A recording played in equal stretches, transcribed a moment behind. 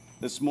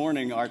This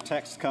morning, our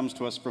text comes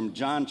to us from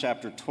John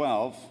chapter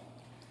 12.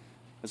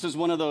 This is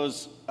one of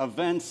those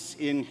events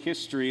in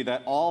history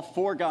that all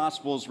four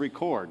Gospels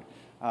record,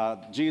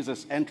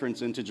 Jesus'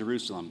 entrance into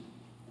Jerusalem.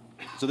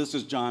 So this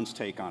is John's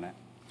take on it.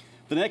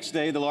 The next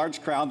day, the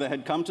large crowd that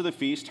had come to the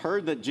feast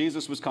heard that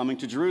Jesus was coming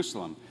to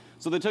Jerusalem.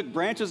 So they took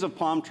branches of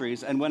palm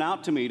trees and went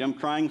out to meet him,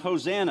 crying,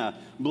 "Hosanna!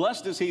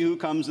 Blessed is he who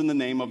comes in the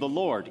name of the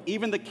Lord,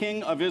 even the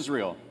King of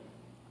Israel."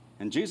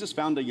 And Jesus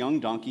found a young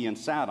donkey and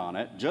sat on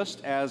it,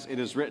 just as it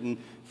is written,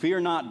 "Fear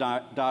not,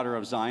 daughter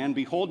of Zion.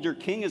 Behold, your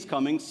king is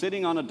coming,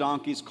 sitting on a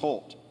donkey's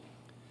colt."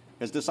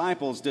 His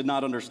disciples did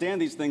not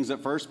understand these things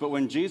at first, but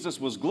when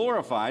Jesus was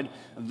glorified,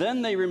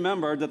 then they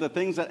remembered that the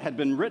things that had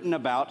been written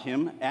about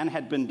him and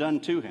had been done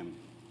to him.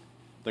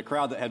 The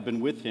crowd that had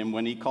been with him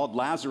when he called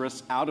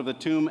Lazarus out of the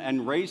tomb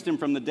and raised him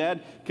from the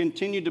dead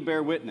continued to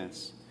bear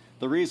witness.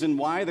 The reason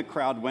why the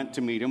crowd went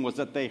to meet him was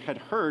that they had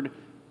heard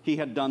he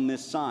had done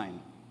this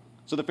sign.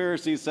 So the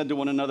Pharisees said to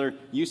one another,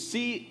 "You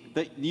see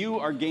that you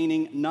are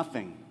gaining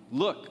nothing.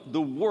 Look, the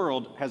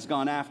world has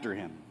gone after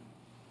him."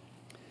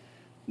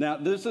 Now,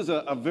 this is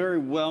a very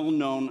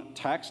well-known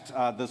text.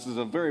 This is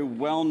a very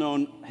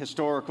well-known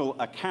historical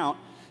account.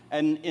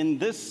 And in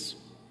this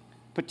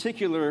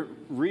particular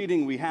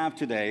reading we have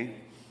today,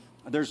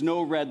 there's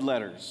no red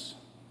letters.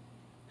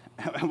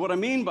 What I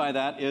mean by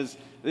that is,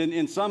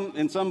 in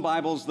some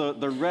Bibles,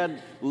 the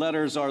red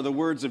letters are the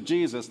words of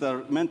Jesus that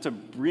are meant to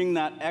bring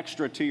that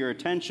extra to your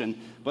attention.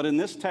 But in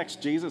this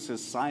text, Jesus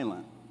is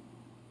silent.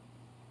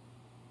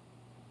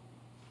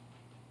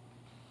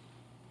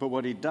 But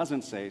what he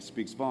doesn't say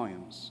speaks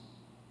volumes.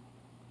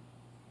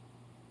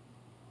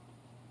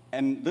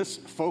 And this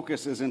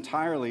focus is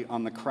entirely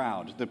on the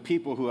crowd, the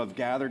people who have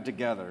gathered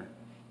together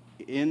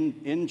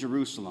in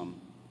Jerusalem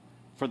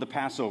for the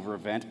Passover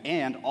event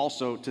and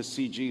also to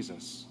see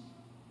Jesus.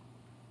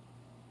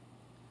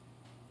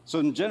 So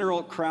in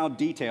general crowd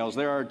details,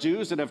 there are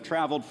Jews that have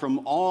traveled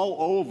from all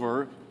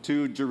over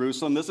to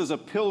Jerusalem. This is a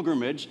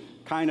pilgrimage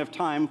kind of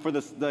time for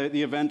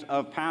the event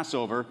of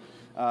Passover.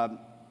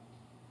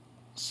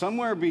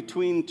 Somewhere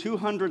between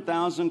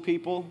 200,000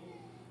 people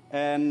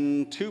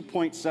and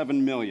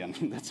 2.7 million.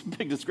 That's a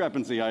big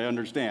discrepancy, I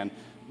understand.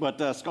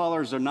 But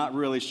scholars are not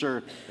really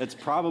sure. It's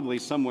probably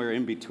somewhere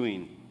in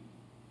between.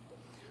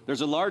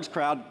 There's a large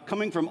crowd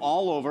coming from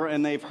all over,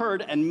 and they've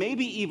heard and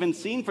maybe even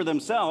seen for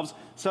themselves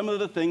some of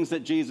the things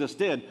that Jesus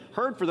did,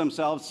 heard for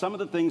themselves some of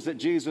the things that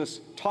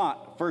Jesus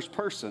taught first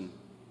person.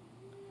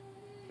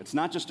 It's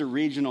not just a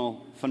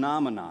regional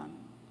phenomenon.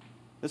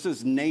 This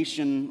is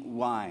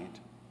nationwide.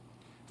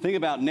 Think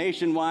about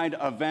nationwide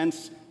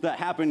events that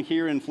happen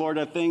here in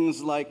Florida,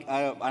 things like,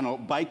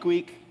 Bike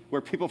Week,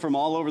 where people from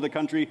all over the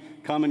country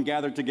come and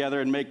gather together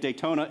and make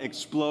Daytona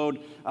explode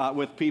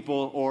with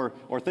people,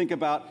 or think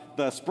about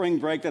the spring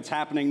break that's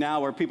happening now,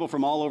 where people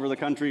from all over the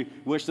country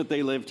wish that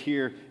they lived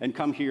here and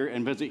come here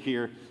and visit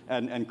here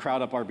and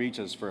crowd up our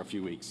beaches for a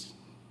few weeks.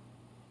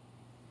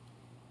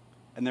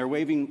 And they're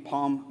waving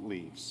palm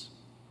leaves.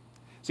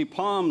 See,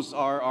 palms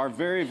are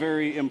very,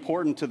 very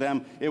important to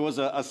them. It was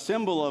a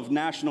symbol of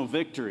national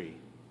victory.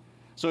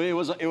 So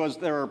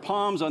there were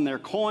palms on their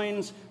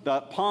coins.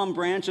 The palm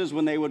branches,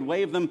 when they would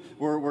wave them,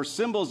 were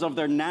symbols of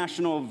their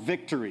national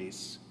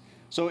victories.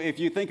 So if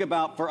you think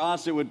about, for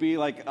us, it would be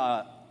like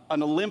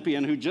an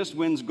Olympian who just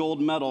wins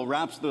gold medal,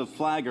 wraps the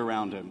flag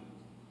around him.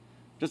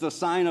 Just a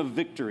sign of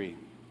victory.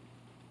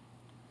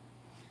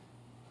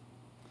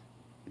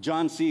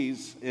 John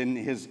sees in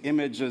his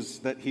images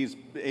that he's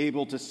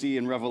able to see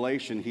in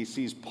Revelation, he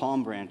sees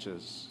palm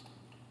branches,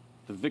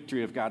 the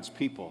victory of God's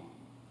people.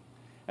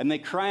 And they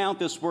cry out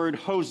this word,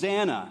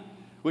 Hosanna,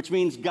 which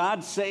means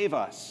God save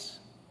us.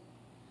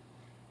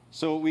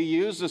 So we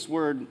use this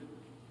word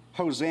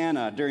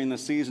Hosanna during the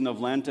season of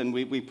Lent, and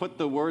we put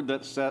the word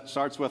that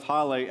starts with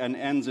Hale and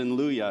ends in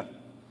Luya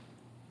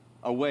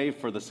away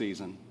for the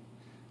season.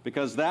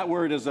 Because that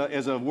word is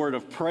a word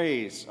of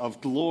praise,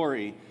 of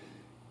glory.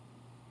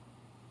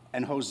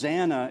 And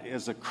Hosanna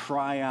is a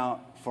cry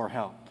out for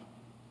help.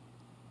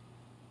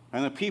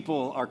 And the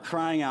people are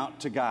crying out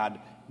to God,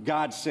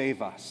 God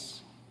save us.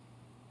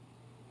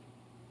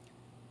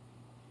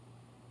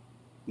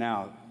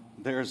 Now,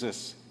 there's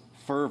this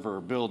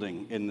fervor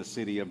building in the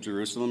city of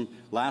Jerusalem.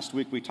 Last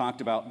week we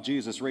talked about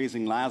Jesus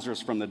raising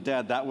Lazarus from the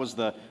dead. That was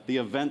the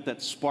event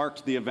that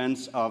sparked the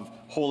events of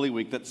Holy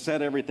Week, that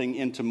set everything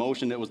into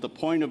motion. It was the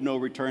point of no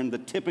return, the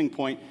tipping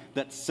point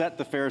that set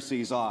the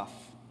Pharisees off.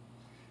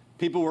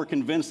 People were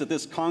convinced that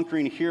this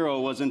conquering hero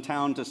was in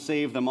town to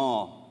save them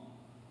all.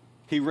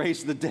 He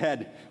raised the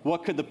dead.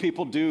 What could the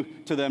people do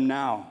to them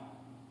now?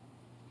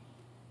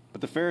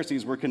 But the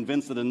Pharisees were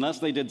convinced that unless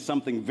they did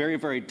something very,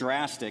 very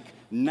drastic,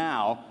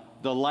 now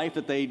the life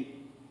that they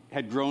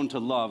had grown to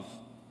love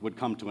would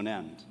come to an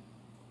end.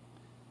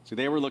 So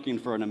they were looking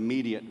for an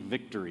immediate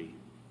victory.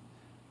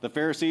 The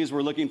Pharisees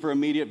were looking for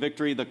immediate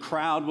victory. The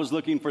crowd was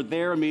looking for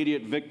their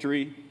immediate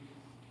victory.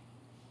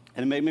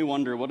 And it made me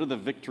wonder, what are the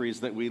victories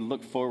that we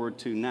look forward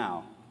to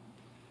now?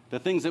 The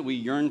things that we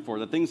yearn for,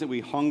 the things that we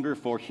hunger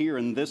for here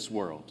in this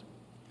world.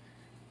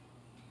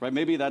 Right?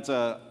 Maybe that's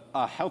a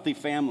healthy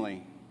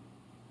family.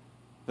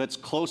 that's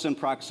close in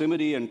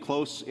proximity and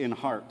close in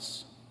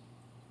hearts?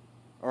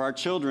 Or our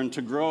children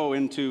to grow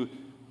into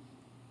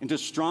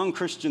strong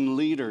Christian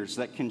leaders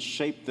that can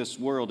shape this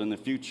world in the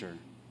future?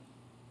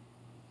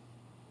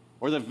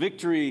 Or the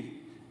victory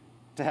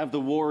to have the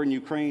war in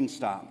Ukraine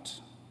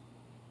stopped?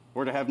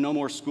 Or to have no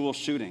more school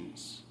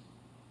shootings?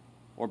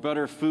 Or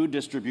better food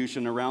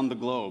distribution around the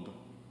globe?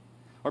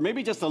 Or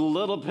maybe just a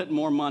little bit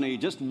more money,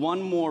 just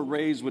one more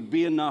raise would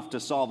be enough to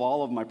solve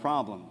all of my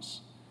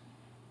problems.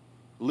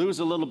 Lose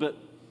a little bit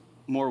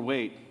more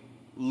weight,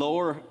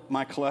 lower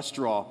my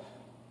cholesterol,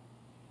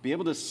 be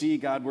able to see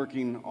God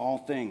working all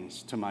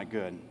things to my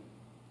good.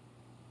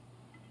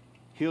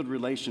 Healed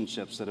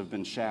relationships that have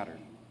been shattered.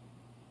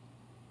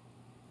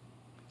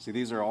 See,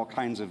 these are all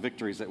kinds of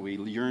victories that we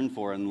yearn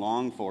for and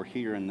long for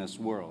here in this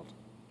world.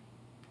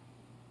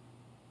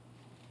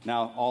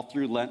 Now, all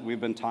through Lent, we've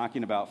been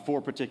talking about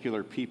 4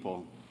 particular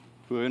people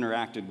who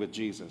interacted with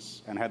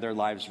Jesus and had their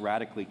lives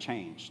radically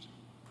changed.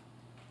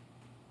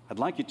 I'd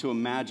like you to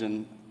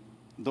imagine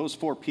those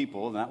 4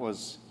 people, and that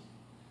was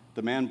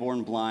the man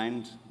born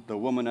blind, the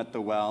woman at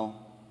the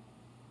well,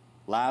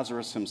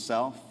 Lazarus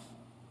himself,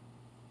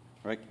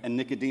 right, and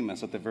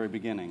Nicodemus at the very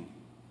beginning,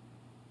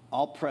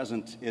 all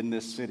present in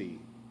this city,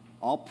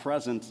 all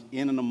present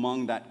in and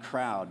among that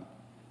crowd,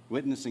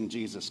 witnessing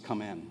Jesus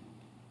come in.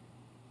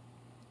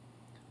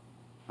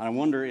 And I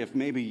wonder if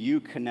maybe you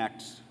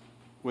connect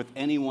with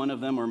any one of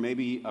them or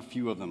maybe a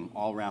few of them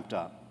all wrapped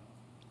up.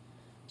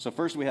 So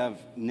first we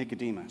have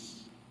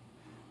Nicodemus.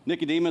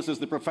 Nicodemus is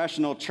the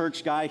professional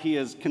church guy. He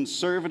is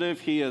conservative,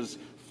 he is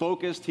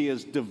focused, he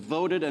is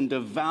devoted and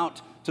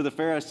devout to the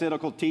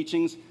Pharisaical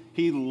teachings.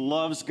 He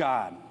loves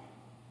God.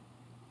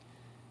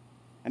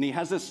 And he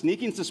has this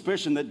sneaking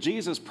suspicion that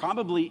Jesus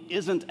probably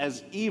isn't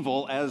as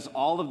evil as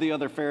all of the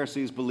other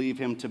Pharisees believe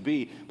him to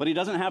be. But he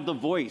doesn't have the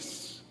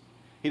voice.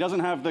 He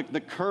doesn't have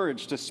the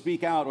courage to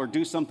speak out or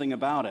do something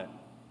about it.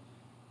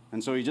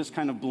 And so he just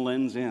kind of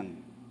blends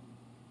in.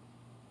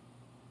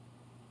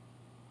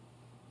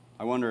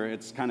 I wonder,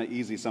 it's kind of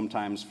easy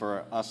sometimes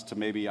for us to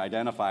maybe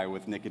identify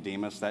with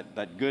Nicodemus,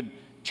 that good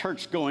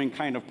church-going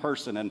kind of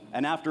person.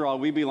 And after all,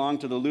 we belong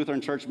to the Lutheran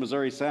Church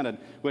Missouri Synod,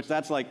 which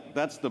that's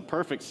the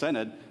perfect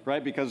synod,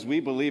 right? Because we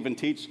believe and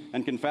teach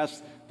and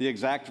confess the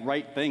exact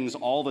right things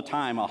all the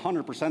time,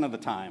 100% of the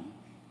time.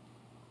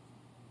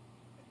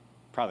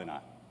 Probably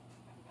not,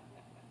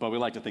 but we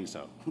like to think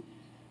so.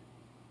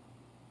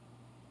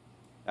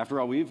 After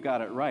all, we've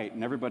got it right,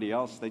 and everybody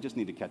else, they just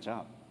need to catch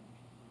up.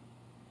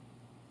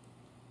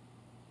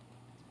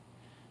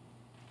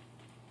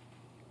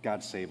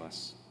 God save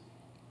us.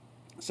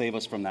 Save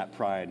us from that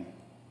pride.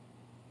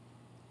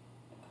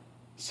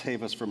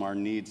 Save us from our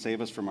need.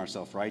 Save us from our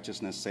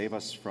self-righteousness. Save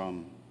us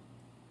from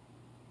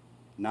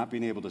not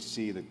being able to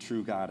see the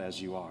true God as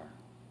you are.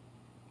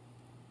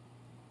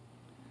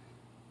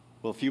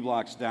 Well, a few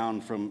blocks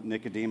down from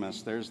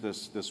Nicodemus, there's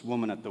this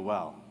woman at the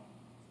well.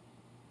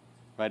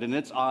 Right? And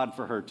it's odd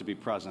for her to be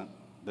present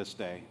this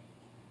day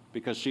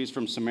because she's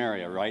from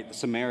Samaria, right?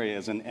 Samaria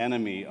is an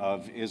enemy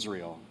of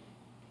Israel.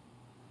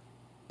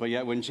 But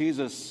yet when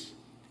Jesus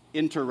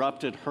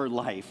interrupted her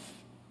life,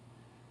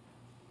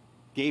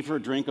 gave her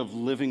a drink of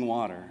living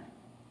water,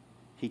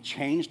 he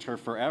changed her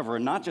forever.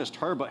 And not just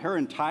her, but her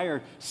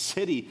entire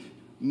city.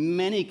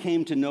 Many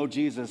came to know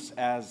Jesus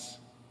as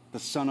the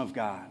Son of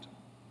God,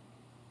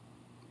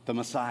 the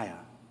Messiah,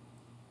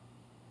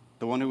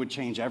 the one who would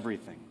change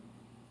everything.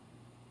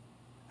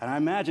 And I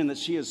imagine that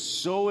she is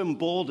so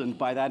emboldened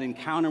by that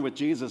encounter with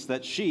Jesus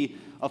that she,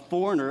 a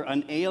foreigner,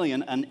 an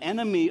alien, an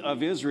enemy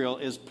of Israel,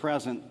 is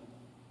present,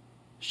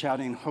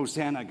 shouting,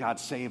 "Hosanna, God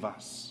save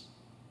us."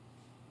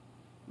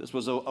 This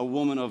was a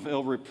woman of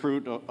ill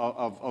repute,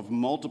 of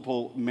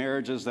multiple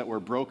marriages that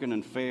were broken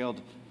and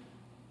failed,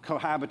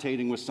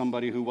 cohabitating with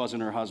somebody who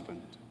wasn't her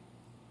husband.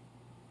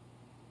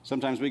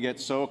 Sometimes we get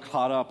so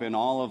caught up in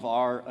all of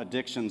our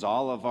addictions,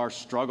 all of our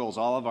struggles,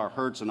 all of our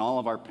hurts, and all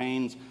of our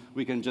pains,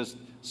 we can just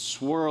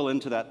swirl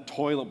into that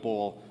toilet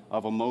bowl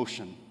of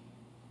emotion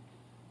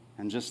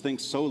and just think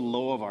so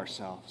low of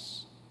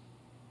ourselves.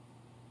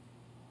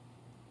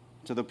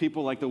 To the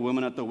people like the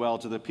woman at the well,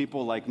 to the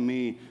people like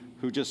me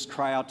who just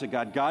cry out to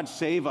God, "God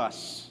save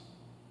us.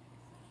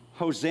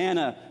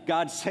 Hosanna,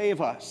 God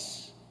save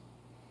us."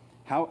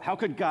 How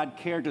could God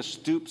care to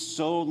stoop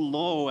so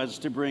low as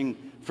to bring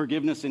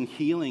forgiveness and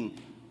healing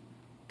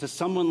to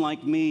someone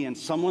like me and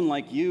someone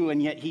like you?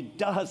 And yet he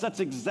does. That's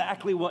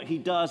exactly what he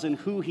does and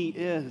who he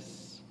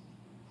is.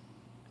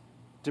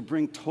 To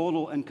bring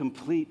total and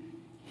complete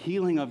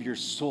healing of your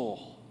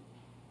soul.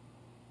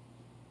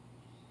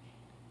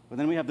 But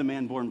then we have the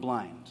man born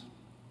blind,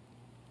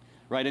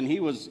 right? And he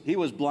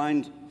was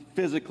blind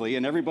physically,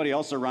 and everybody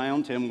else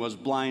around him was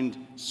blind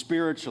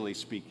spiritually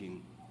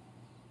speaking.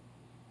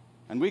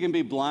 And we can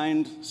be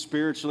blind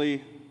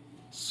spiritually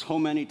so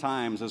many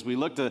times as we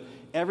look to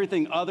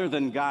everything other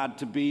than God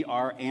to be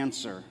our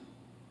answer,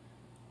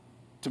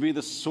 to be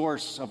the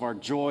source of our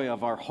joy,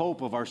 of our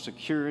hope, of our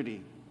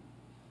security,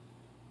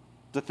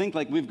 to think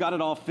like we've got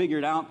it all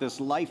figured out, this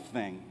life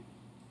thing.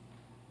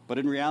 But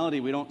in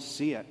reality, we don't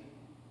see it.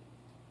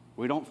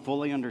 We don't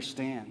fully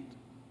understand.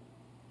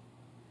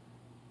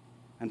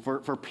 And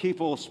for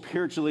people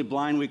spiritually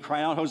blind, we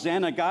cry out,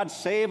 Hosanna, God,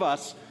 save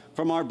us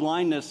from our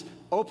blindness.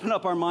 Open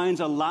up our minds,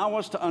 allow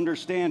us to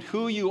understand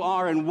who you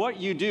are and what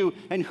you do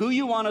and who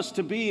you want us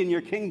to be in your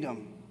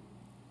kingdom.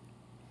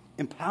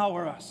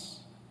 Empower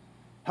us.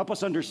 Help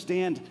us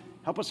understand.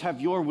 Help us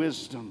have your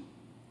wisdom.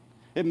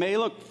 It may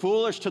look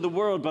foolish to the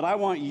world, but I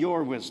want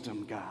your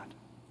wisdom, God.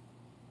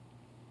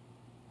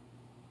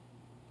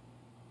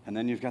 And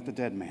then you've got the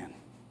dead man.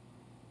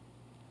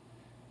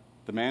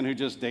 The man who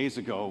just days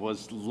ago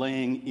was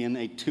laying in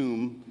a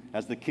tomb,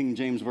 as the King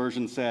James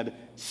Version said,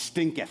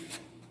 stinketh,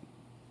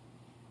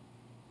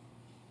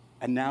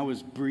 and now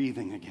is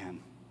breathing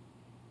again.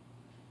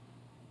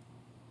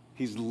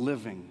 He's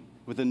living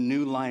with a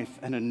new life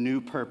and a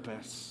new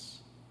purpose.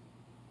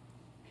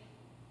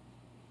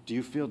 Do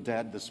you feel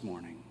dead this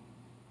morning?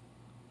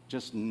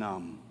 Just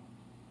numb,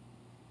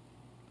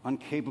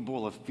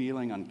 incapable of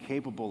feeling,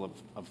 incapable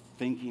of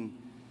thinking,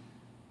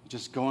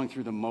 just going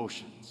through the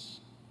motions,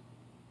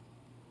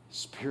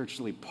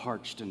 spiritually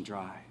parched and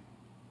dry.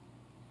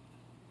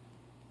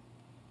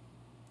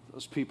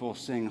 Those people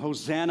sing,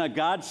 Hosanna,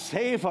 God,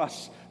 save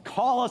us.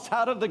 Call us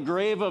out of the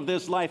grave of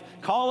this life.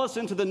 Call us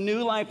into the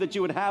new life that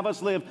you would have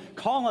us live.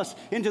 Call us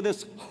into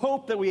this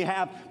hope that we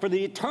have for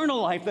the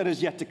eternal life that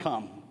is yet to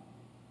come.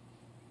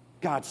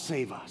 God,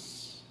 save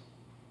us.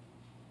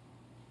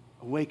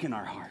 Awaken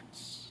our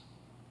hearts.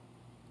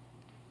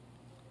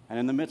 And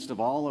in the midst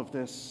of all of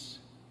this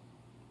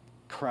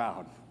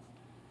crowd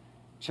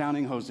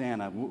chanting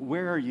Hosanna,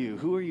 where are you?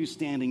 Who are you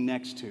standing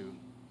next to?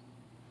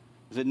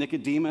 Is it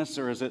Nicodemus,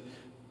 or is it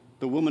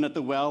the woman at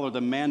the well, or the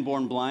man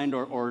born blind,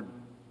 or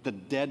the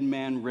dead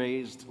man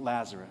raised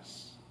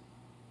Lazarus?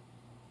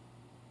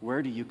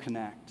 Where do you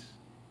connect?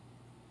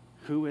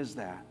 Who is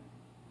that?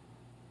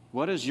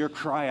 What is your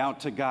cry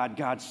out to God?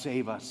 God,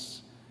 save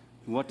us.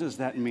 What does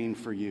that mean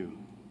for you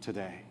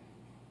today?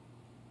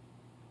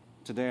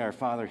 Today, our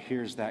Father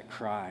hears that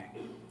cry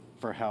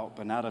for help,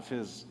 and out of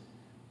his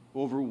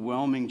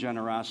overwhelming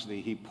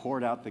generosity, he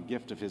poured out the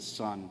gift of his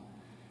Son.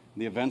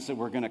 The events that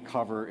we're going to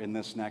cover in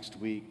this next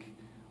week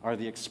are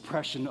the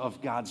expression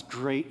of God's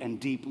great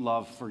and deep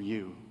love for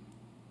you.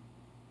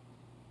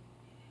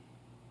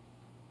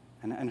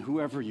 And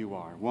whoever you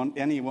are,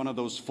 any one of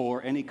those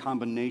four, any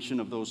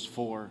combination of those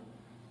four,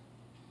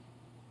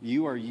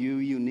 you are you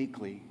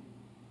uniquely.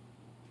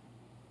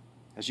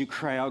 As you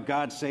cry out,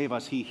 God, save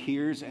us, he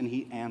hears and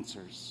he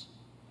answers.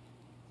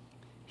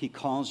 He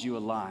calls you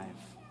alive.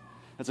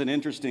 That's an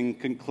interesting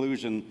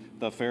conclusion,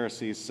 the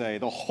Pharisees say.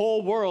 The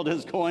whole world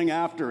is going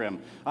after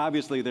him.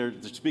 Obviously, they're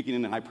speaking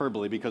in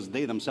hyperbole because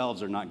they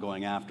themselves are not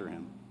going after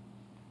him.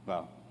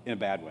 Well, in a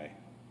bad way.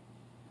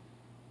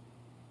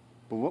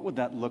 But what would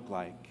that look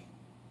like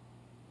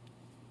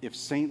if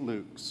St.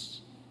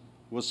 Luke's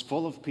was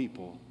full of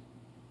people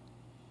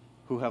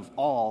who have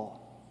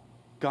all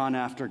gone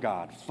after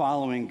God,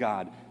 following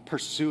God,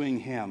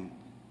 pursuing him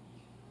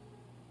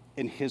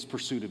in his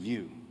pursuit of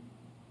you,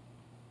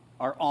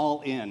 are all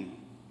in,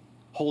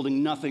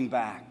 holding nothing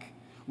back?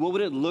 What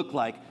would it look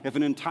like if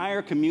an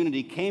entire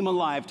community came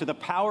alive to the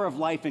power of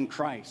life in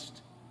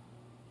Christ?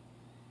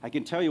 I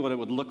can tell you what it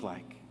would look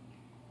like.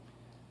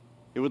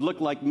 It would look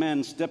like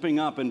men stepping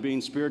up and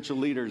being spiritual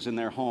leaders in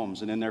their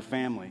homes and in their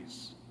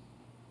families.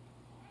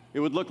 It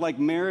would look like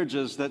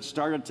marriages that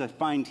started to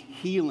find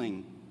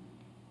healing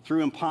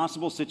through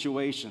impossible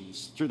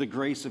situations, through the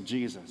grace of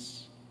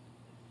Jesus.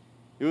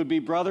 It would be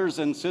brothers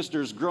and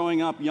sisters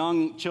growing up,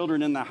 young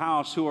children in the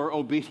house who are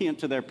obedient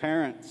to their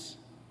parents.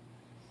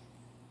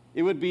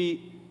 It would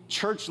be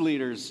church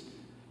leaders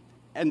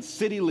and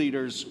city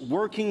leaders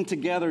working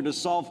together to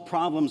solve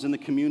problems in the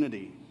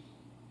community.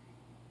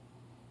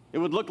 It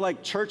would look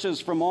like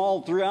churches from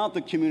all throughout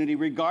the community,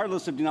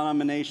 regardless of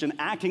denomination,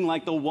 acting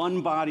like the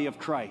one body of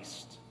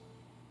Christ.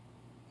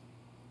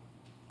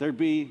 There'd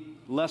be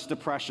less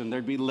depression,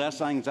 there'd be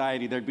less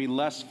anxiety, there'd be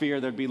less fear,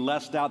 there'd be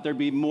less doubt, there'd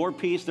be more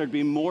peace, there'd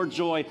be more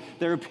joy,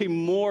 there would be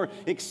more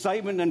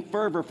excitement and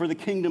fervor for the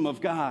kingdom of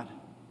God.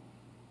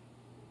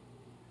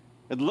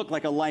 It'd look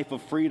like a life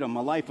of freedom,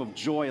 a life of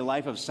joy, a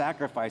life of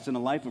sacrifice, and a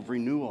life of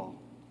renewal.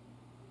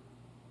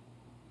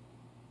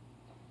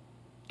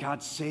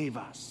 God, save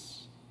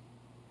us.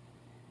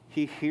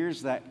 He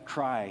hears that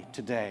cry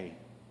today,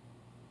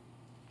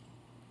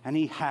 and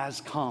he has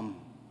come,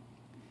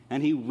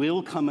 and he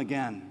will come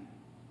again.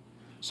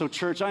 So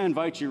church, I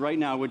invite you right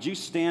now, would you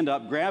stand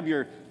up, grab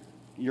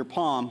your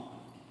palm.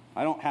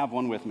 I don't have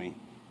one with me.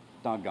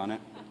 Doggone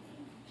it.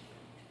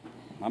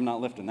 I'm not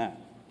lifting that.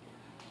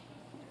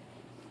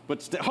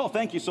 But oh,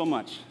 thank you so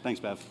much. Thanks,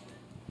 Bev.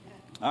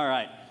 All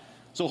right.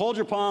 So hold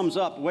your palms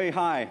up way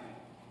high.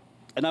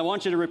 And I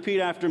want you to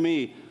repeat after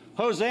me.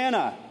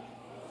 Hosanna.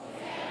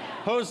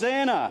 Hosanna.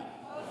 Hosanna.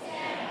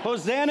 Hosanna.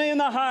 Hosanna in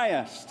the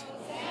highest.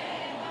 Hosanna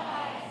in the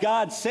highest.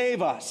 God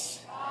save us.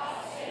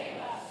 God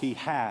save us. He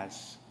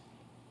has.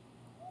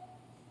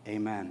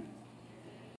 Amen.